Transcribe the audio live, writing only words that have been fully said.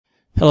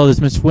Hello, this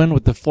is Mr. Wynn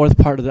with the fourth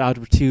part of the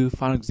Algebra 2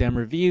 Final Exam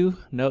Review.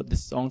 Note,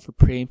 this is only for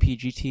Pre-AP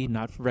GT,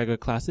 not for regular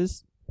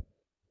classes.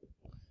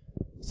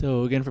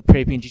 So again, for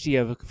Pre-AP and GT, I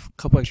have a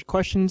couple extra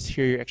questions.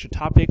 Here are your extra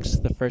topics.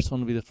 The first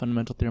one will be the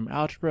fundamental theorem of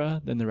algebra,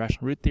 then the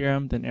rational root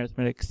theorem, then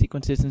arithmetic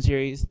sequences and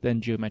series,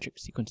 then geometric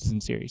sequences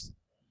and series.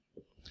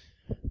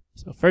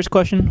 So first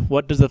question,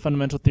 what does the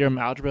fundamental theorem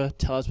of algebra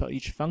tell us about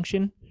each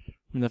function?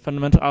 And the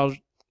fundamental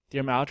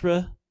theorem of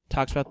algebra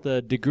talks about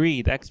the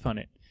degree, the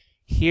exponent.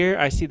 Here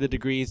I see the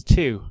degree is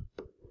 2.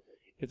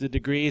 If the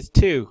degree is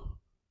 2,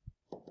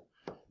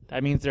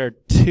 that means there are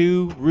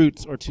two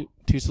roots or two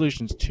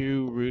solutions.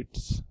 Two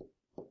roots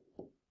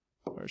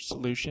or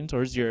solutions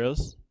or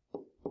zeros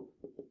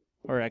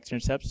or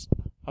x-intercepts,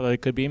 although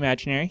it could be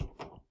imaginary.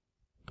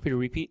 Could be a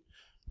repeat.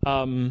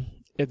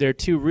 If there are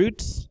two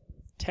roots,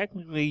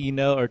 technically you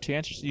know, or two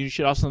answers, you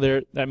should also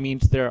know that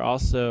means there are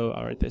also,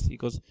 all right, this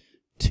equals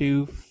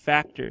two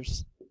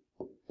factors.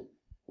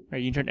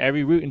 Right, you can turn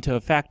every root into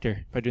a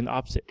factor by doing the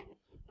opposite.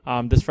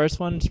 This first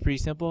one is pretty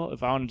simple.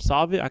 If I wanted to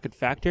solve it, I could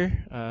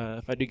factor.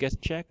 If I do guess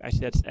check, I see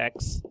that's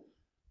x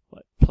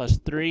plus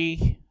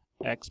 3,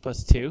 x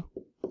plus 2.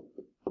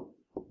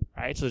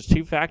 Alright, so there's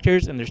two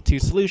factors and there's two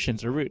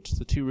solutions or roots.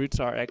 The two roots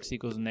are x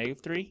equals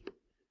 -3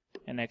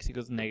 and x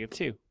equals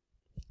 -2.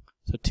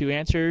 So two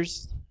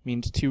answers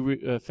means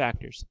two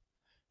factors.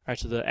 Alright,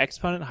 so the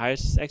exponent,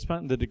 highest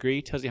exponent, the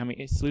degree, tells you how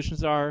many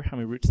solutions there are, how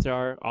many roots there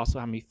are, also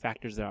how many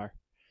factors there are.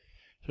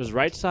 So the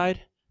right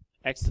side,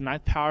 x to the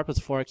 9th power plus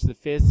 4x to the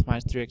 5th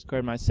minus 3x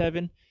squared minus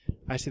 7.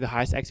 I see the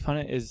highest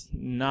exponent is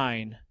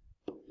 9.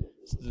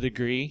 So the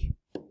degree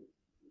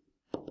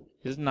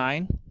is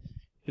 9.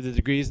 If the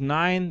degree is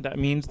 9, that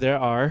means there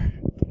are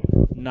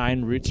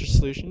 9 roots or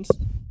solutions.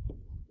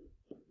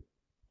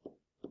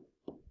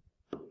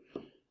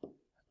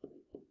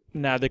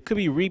 Now there could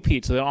be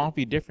repeats, so they don't have to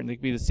be different. They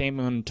could be the same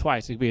one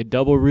twice. It could be a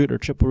double root or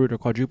triple root or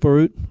quadruple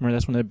root. Remember,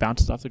 that's when it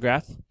bounces off the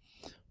graph.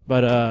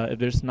 But if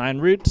there's 9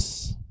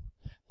 roots,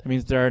 that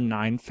means there are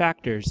 9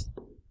 factors,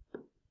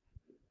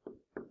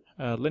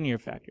 linear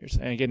factors.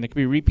 And again, there could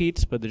be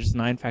repeats, but there's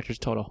 9 factors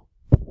total.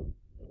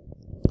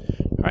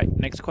 Alright,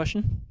 next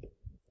question.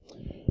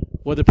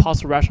 What are the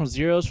possible rational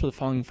zeros for the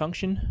following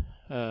function?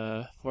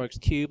 4x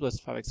cubed plus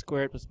 5x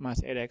squared plus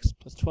minus 8x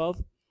plus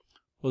 12.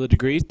 Well, the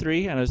degree is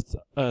 3, and there's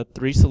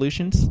 3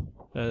 solutions,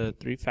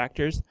 3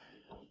 factors.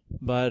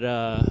 But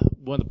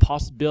one of the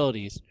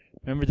possibilities,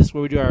 remember, this is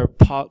where we do our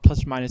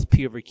plus or minus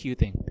p over q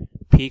thing.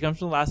 P comes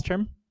from the last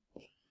term,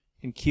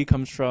 and q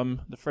comes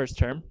from the first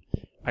term.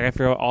 I gotta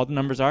figure out what all the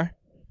numbers are.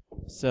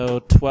 So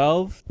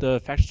 12, the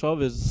factor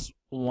 12 is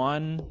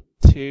 1,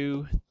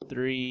 2,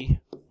 3,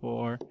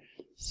 4,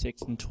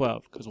 6, and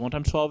 12. Because 1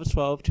 times 12 is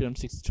 12, 2 times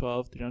 6 is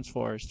 12, 3 times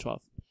 4 is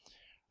 12.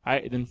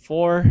 Alright, then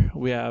 4,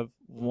 we have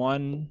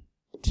 1,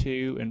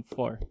 2, and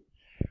 4.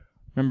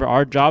 Remember,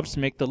 our job is to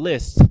make the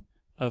list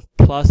of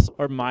plus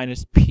or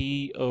minus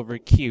p over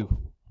q.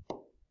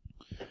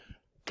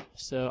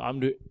 So I'm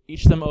going to do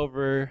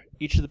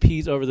each of the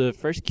p's over the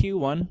first q,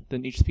 1,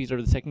 then each of the p's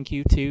over the second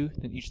q, 2,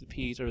 then each of the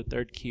p's over the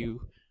third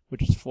q,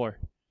 which is 4.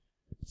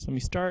 So let me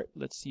start.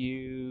 Let's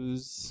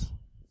use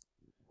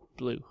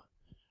blue.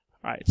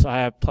 Alright, so I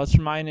have plus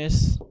or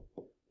minus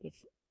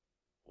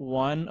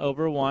 1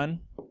 over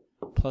 1,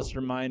 plus or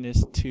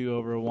minus 2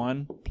 over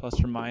 1,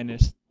 plus or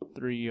minus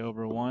 3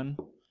 over 1,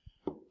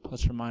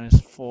 plus or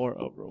minus 4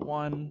 over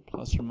 1,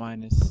 plus or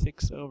minus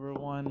 6 over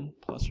 1,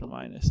 plus or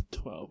minus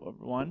 12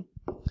 over 1.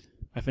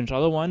 I finished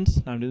all the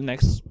ones. Now I'm doing the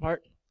next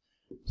part.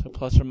 So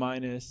plus or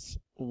minus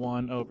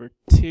 1 over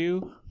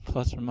 2,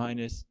 plus or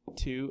minus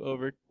 2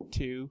 over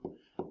 2,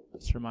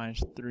 plus or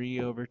minus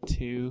 3 over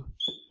 2,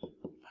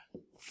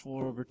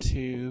 4 over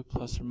 2,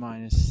 plus or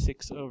minus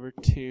 6 over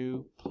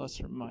 2,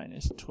 plus or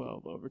minus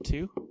 12 over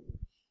 2.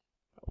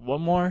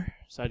 One more.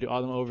 So I do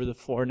all of them over the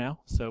 4 now.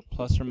 So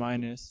plus or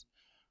minus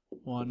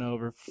 1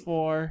 over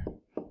 4,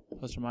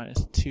 plus or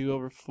minus 2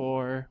 over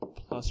 4,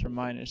 plus or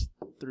minus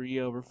 3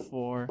 over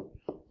 4,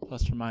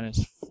 plus or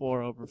minus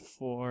 4 over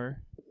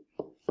 4,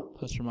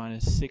 plus or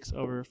minus 6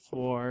 over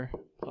 4,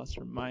 plus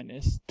or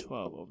minus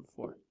 12 over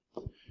 4.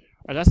 Alright,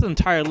 that's the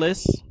entire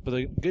list, but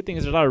the good thing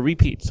is there's a lot of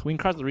repeats. We can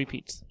cross the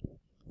repeats.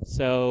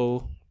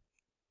 So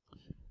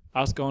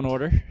I'll just go in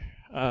order.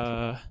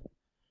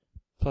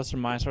 Plus or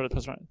minus, or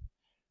plus or minus.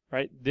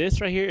 Right, this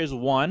right here is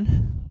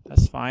 1.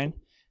 That's fine.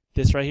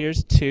 This right here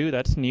is 2.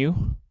 That's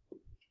new.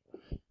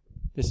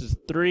 This is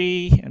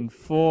 3 and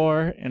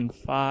 4 and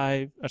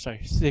 5. Oh,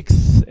 sorry,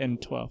 6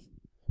 and 12.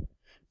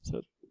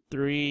 So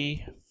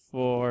 3,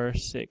 4,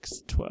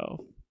 6, 12.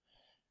 All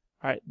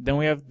right, then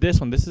we have this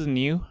one. This is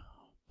new.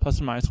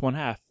 Plus or minus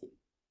 1/2.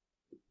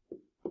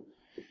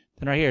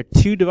 Then right here,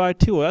 2 divided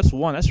 2. Well, that's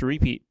 1. That's a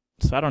repeat.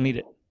 So I don't need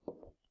it.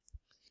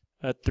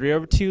 3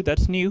 over 2.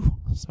 That's new.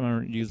 So I'm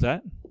going to use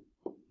that.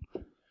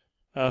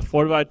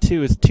 4 divided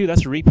 2 is 2.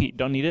 That's a repeat.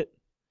 Don't need it.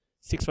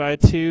 6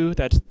 divided 2.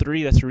 That's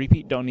 3. That's a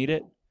repeat. Don't need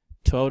it.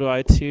 12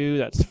 divided 2.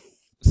 That's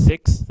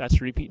 6. That's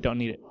a repeat. Don't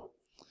need it.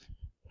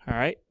 All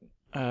right.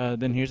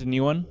 Then here's a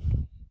new one.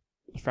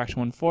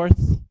 Fraction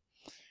 1/4.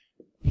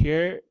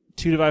 Here,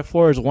 2 divided by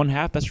 4 is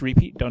 1/2. That's a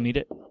repeat. Don't need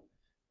it.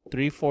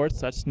 3/4.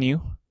 That's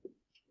new.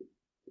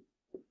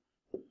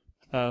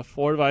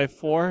 4 divided by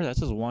 4. That's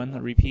just 1.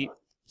 A repeat.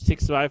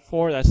 6 divided by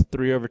 4. That's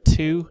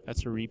 3/2.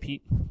 That's a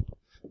repeat.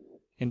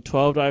 And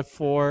 12 divided by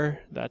 4.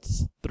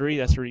 That's 3.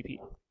 That's a repeat.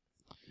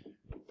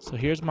 So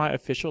here's my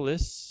official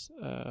list.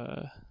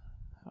 How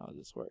does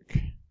this work?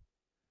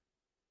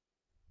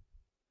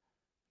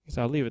 Guess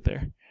I'll leave it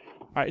there.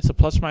 Alright, so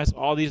plus or minus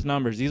all these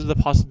numbers. These are the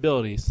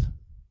possibilities.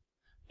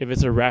 If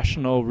it's a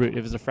rational root,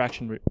 if it's a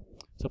fraction root.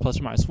 So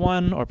plus or minus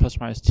 1, or plus or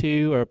minus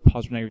 2, or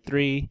positive negative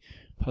 3,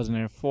 positive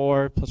negative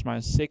 4, plus or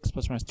minus 6,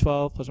 plus or minus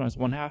 12, plus or minus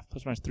 1/2,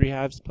 plus or minus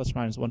 3/2, plus or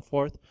minus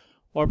 1/4,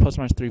 or plus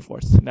or minus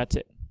 3/4. That's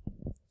it.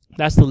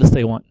 That's the list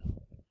they want.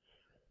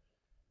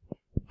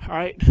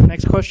 Alright,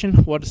 next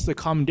question. What is the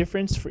common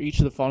difference for each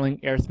of the following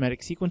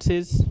arithmetic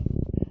sequences?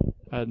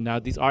 Now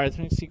these are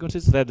arithmetic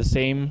sequences, so they have the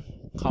same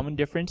common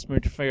difference. We're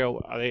going to figure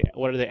out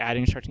what are they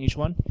adding, subtracting each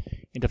one.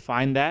 And to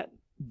find that,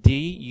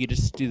 D, you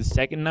just do the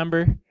second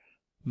number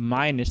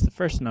minus the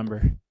first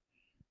number.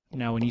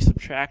 Now when you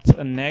subtract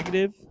a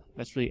negative,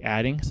 that's really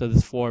adding. So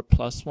this 4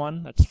 plus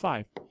 1, that's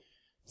 5.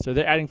 So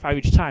they're adding 5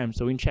 each time.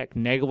 So we can check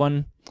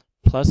 -1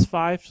 plus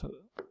 5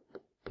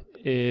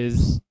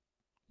 is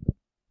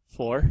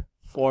 4.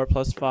 4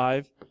 plus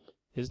 5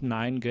 is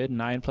 9, good.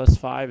 9 plus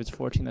 5 is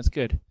 14, that's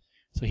good.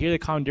 So here the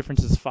common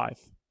difference is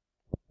 5.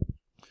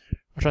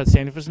 I'll try the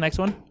same thing for the next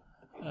one.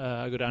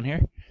 I'll go down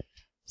here.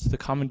 So the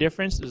common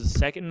difference is the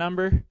second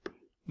number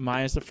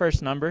minus the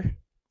first number.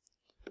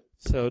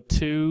 So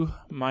 2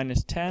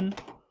 minus 10,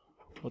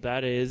 well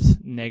that is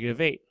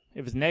 -8.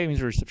 If it's negative, it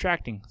means we're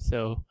subtracting.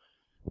 So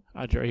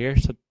I'll draw here.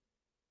 So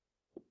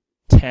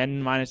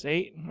 10 minus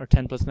 8, or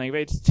 10 plus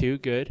 -8 is 2,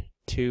 good.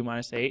 2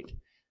 minus 8,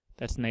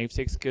 that's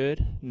 -6,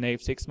 good.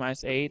 -6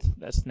 minus 8,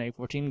 that's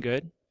 -14,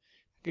 good.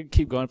 I could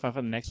keep going if I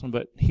find the next one,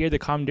 but here the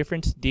common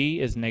difference, D,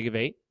 is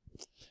 -8.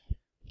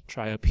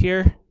 Try up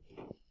here.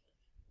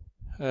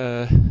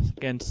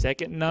 Again,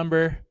 second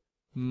number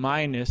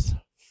minus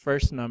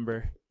first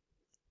number.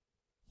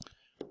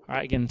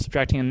 Alright, again,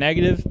 subtracting a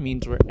negative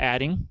means we're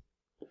adding.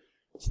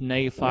 So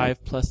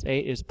 -5 plus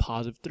 8 is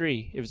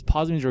 +3. If it's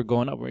positive, it means we're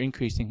going up, we're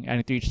increasing,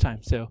 adding 3 each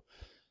time. So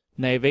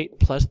 -8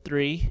 plus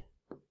 3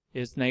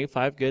 is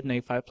 -5, good.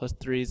 -5 plus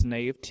 3 is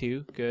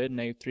 -2, good.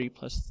 -2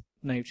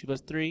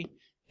 plus 3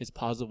 is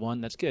 +1,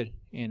 that's good.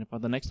 And if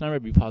on the next number,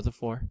 it'd be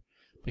 +4.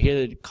 But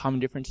here the common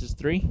difference is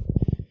 3.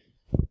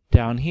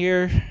 Down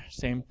here,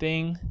 same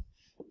thing.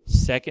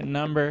 Second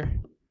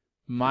number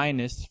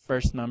minus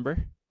first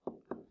number.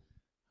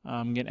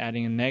 Again,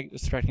 adding a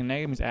subtracting a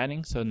negative means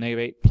adding. So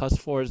 -8 plus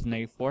 4 is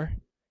 -4.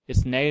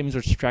 It's negative means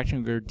we're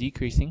subtracting, we're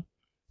decreasing.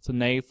 So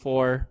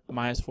 -4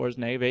 minus 4 is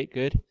 -8,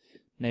 good.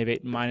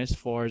 -8 minus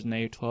 4 is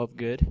 -12,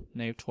 good.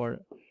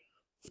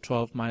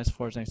 -12 minus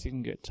 4 is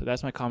 -16, good. So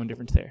that's my common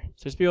difference there.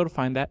 So just be able to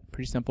find that.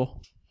 Pretty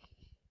simple.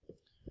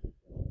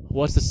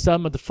 What's the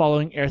sum of the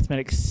following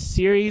arithmetic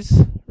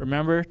series?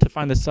 Remember, to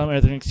find the sum of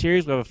arithmetic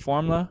series, we have a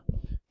formula.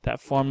 That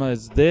formula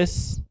is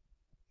this.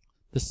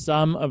 The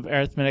sum of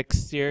arithmetic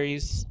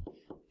series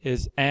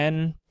is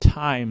n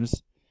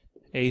times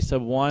a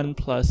sub 1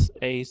 plus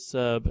a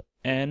sub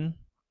n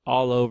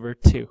all over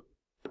 2.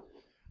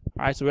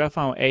 Alright, so we have to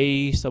find what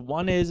a sub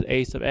 1 is,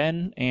 a sub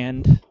n,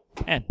 and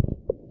n.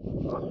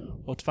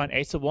 Well, to find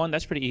a sub 1,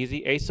 that's pretty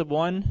easy. A sub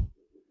 1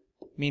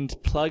 means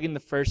plug in the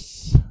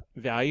first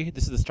value.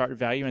 This is the start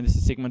value, and this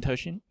is sigma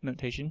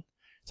notation.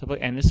 So plug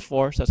n is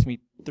 4, so that's going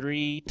to be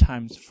 3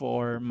 times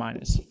 4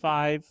 minus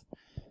 5.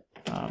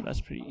 That's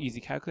pretty easy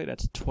to calculate.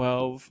 That's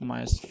 12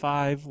 minus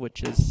 5,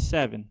 which is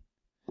 7.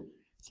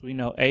 So we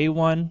know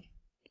A1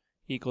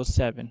 equals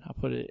 7. I'll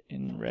put it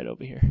in red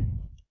over here.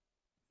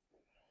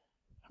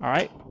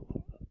 Alright.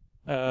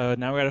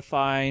 Now we got to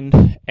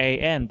find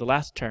AN, the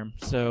last term.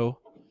 So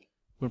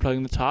we're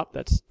plugging the top.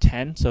 That's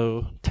 10.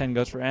 So 10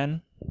 goes for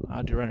n.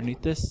 I'll do right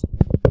underneath this.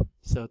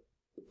 So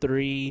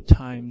 3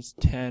 times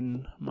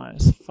 10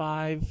 minus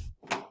 5.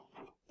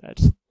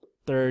 That's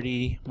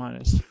 30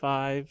 minus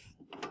 5.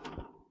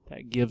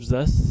 That gives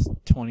us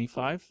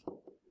 25.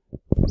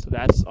 So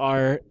that's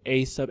our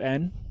a sub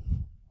n.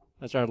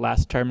 That's our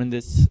last term in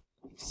this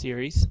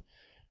series.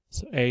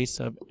 So a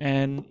sub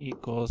n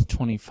equals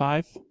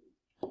 25.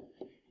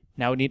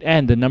 Now we need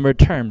n, the number of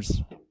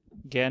terms.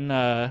 Again,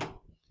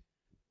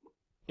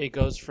 it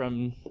goes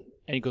from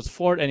n equals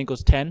 4 to n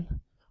equals 10.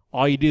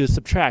 All you do is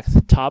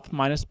subtract top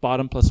minus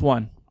bottom plus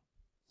 1.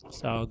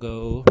 So I'll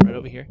go right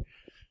over here.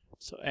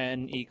 So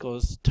n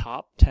equals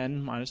top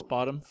 10 minus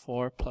bottom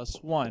 4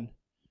 plus 1.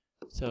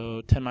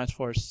 So 10 minus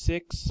 4 is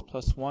 6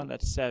 plus 1,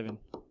 that's 7.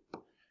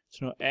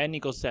 So now n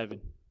equals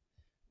 7.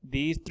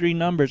 These three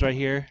numbers right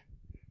here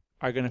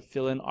are going to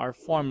fill in our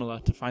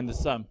formula to find the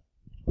sum.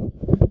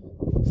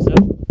 So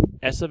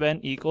S sub n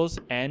equals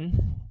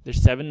n,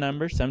 there's 7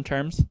 numbers, 7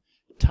 terms,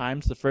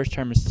 times the first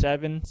term is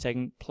 7,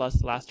 second plus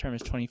the last term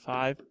is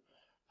 25,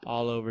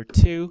 all over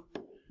 2.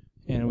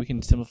 And we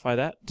can simplify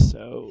that.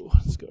 So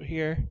let's go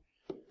here.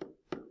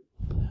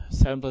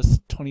 7 plus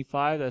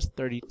 25, that's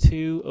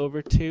 32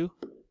 over 2.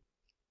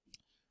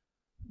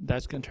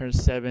 that's going to turn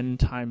 7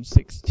 times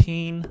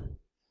 16,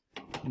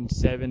 and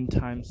 7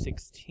 times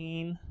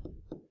 16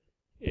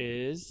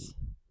 is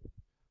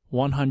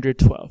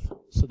 112.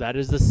 So that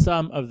is the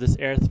sum of this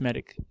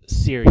arithmetic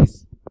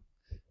series.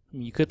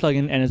 You could plug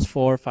in n is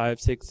 4,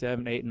 5, 6,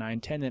 7, 8, 9,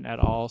 10, and add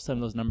all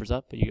 7 of those numbers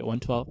up, but you get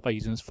 112 by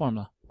using this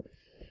formula.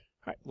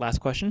 Alright, last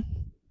question.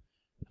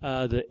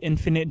 The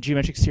infinite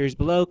geometric series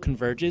below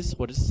converges.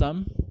 What is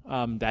sum?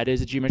 That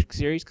is a geometric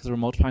series because we're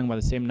multiplying by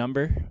the same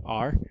number,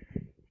 r.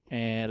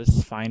 And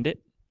let's find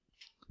it.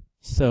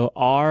 So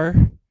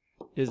r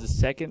is the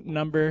second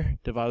number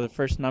divided by the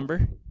first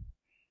number.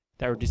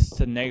 That reduces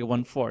to negative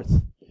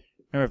 1/4.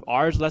 Remember, if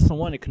r is less than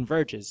 1, it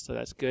converges, so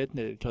that's good.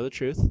 They tell the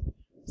truth.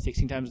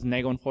 16 times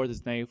negative 1/4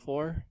 is negative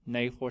 4.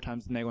 Negative 4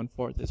 times negative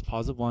 1/4 is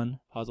positive 1.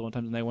 Positive 1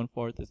 times negative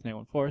 1/4 is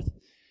negative 1/4.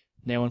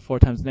 Negative 1/4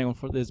 times negative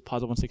 1/4 is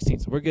positive 1/16.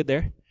 So we're good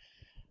there.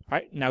 All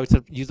right, now we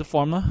have to use the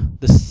formula.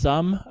 The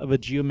sum of a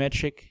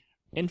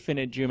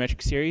infinite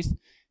geometric series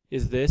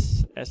is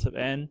this: S of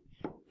n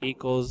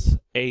equals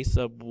a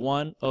sub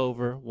 1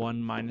 over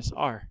 1 minus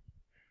r.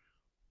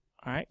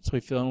 All right, so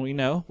we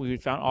know. We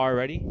found r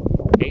already.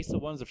 A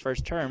sub 1 is the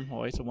first term.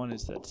 Well, a sub 1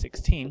 is at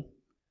 16.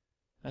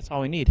 That's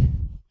all we need.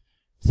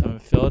 So I'm going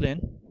to fill it in.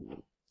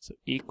 So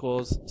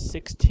equals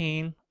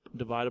 16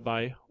 divided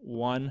by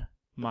 1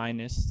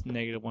 minus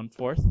negative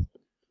 1/4.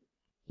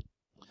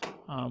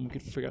 We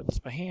could figure out this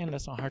by hand.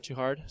 That's not too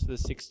hard. So the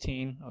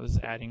 16, I was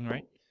adding,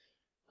 right?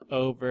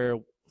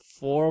 Over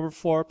 4 over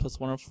 4 plus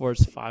 1 over 4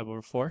 is 5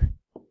 over 4.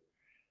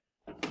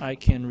 I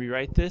can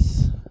rewrite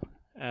this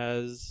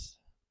as,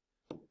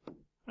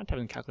 I'm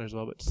typing in calculator as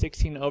well, but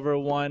 16 over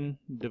 1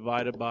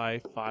 divided by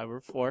 5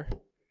 over 4.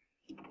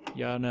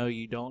 Y'all know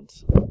you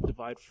don't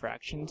divide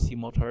fractions, you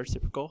multiply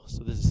reciprocal.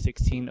 So this is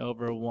 16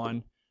 over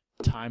 1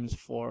 times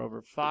 4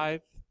 over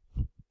 5,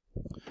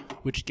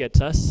 which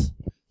gets us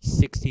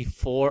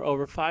 64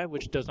 over 5,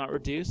 which does not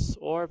reduce,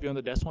 or if you're on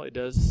the decimal, it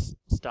does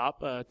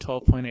stop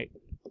 12.8.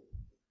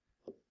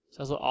 So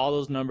that's what all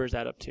those numbers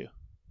add up to.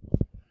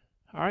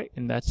 Alright,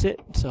 and that's it.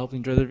 So hope you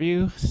enjoy the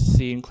review.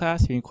 See you in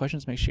class. If you have any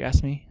questions, make sure you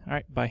ask me.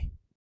 Alright, bye.